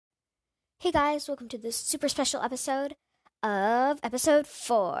Hey guys, welcome to this super special episode of episode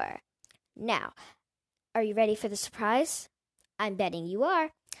 4. Now, are you ready for the surprise? I'm betting you are.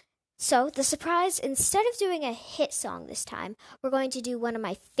 So, the surprise, instead of doing a hit song this time, we're going to do one of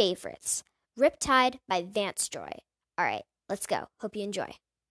my favorites, Riptide by Vance Joy. Alright, let's go. Hope you enjoy.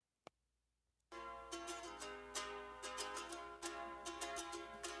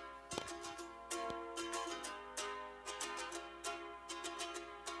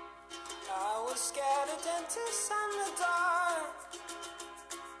 I was scared of dentists and the dark.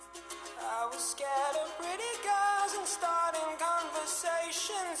 I was scared of pretty girls and starting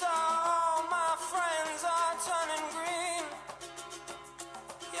conversations. All my friends are turning green.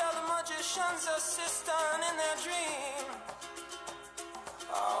 Yeah, the magician's assistant in their dream.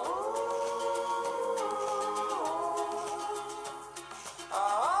 Oh,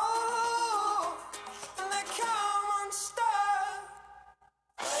 and they come unstuck.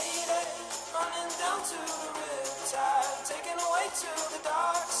 Lady, running down to the riptide, taken away to the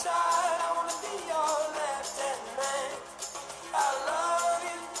dark side. I wanna be your left-hand man. I love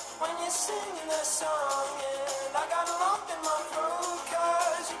you when you're singing that song, and I got a lump in my throat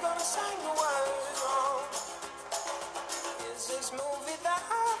 'cause you're gonna sing the words wrong. Is this movie that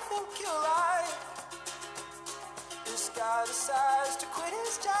I think you like? This guy decides to quit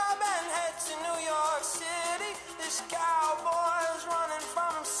his job and head to New York City. This cowboy's running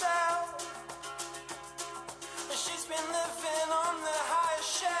from himself. She's been living on the highest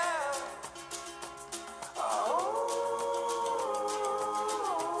shelf. Oh,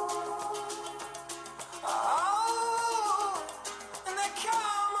 and they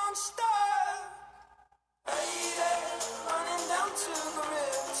come unstuck. Lady, running down to the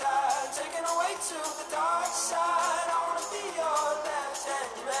riptide, taken away to the dark side. I wanna be your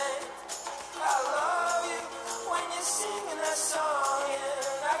left-hand man. I love you when you're singing that song,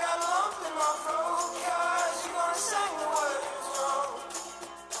 and I got a lump in my throat 'cause you're gonna sing the words wrong.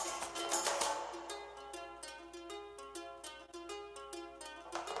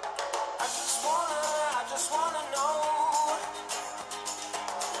 I just wanna know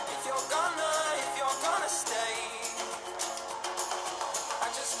if you're gonna stay. I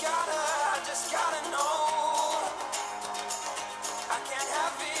just gotta know. I can't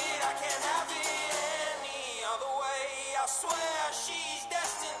have it any other way. I swear she's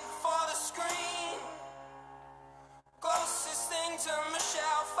destined for the screen. Closest thing to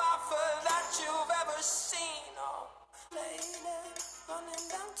Michelle Pfeiffer that you've ever seen. Oh, lady, running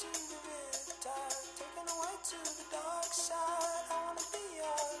down to the riptide, taken away to the dark side. I wanna be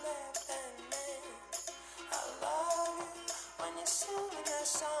your left-hand man. I love you when you're singing that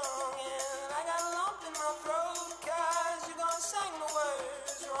song, and I got a lump in my throat 'cause you're gonna sing the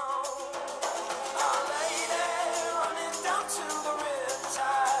words wrong. Oh, lady, running down to the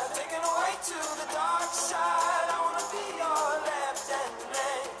riptide, taken away to the dark side. I wanna be your left-hand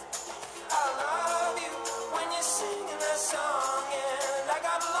man. I love you when you're singing that song, and I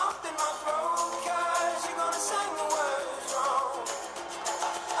got a lump in my throat 'cause you're gonna sing the words wrong.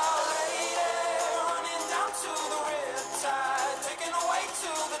 Oh, lady, running down to the riptide, taken away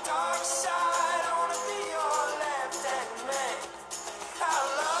to the dark side. I wanna be your left-hand man. I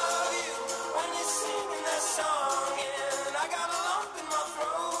love you when you're singing that song, and I got a lump in my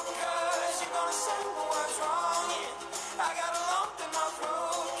throat 'cause you're gonna sing the words wrong. Yeah, I got a lump in my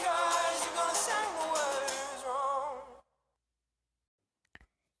throat 'cause you're gonna sing the words wrong.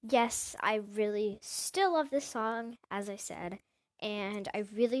 Yes, I really still love this song, as I said, and I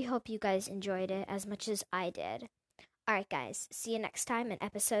really hope you guys enjoyed it as much as I did. Alright, guys, see you next time in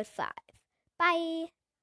episode 5. Bye!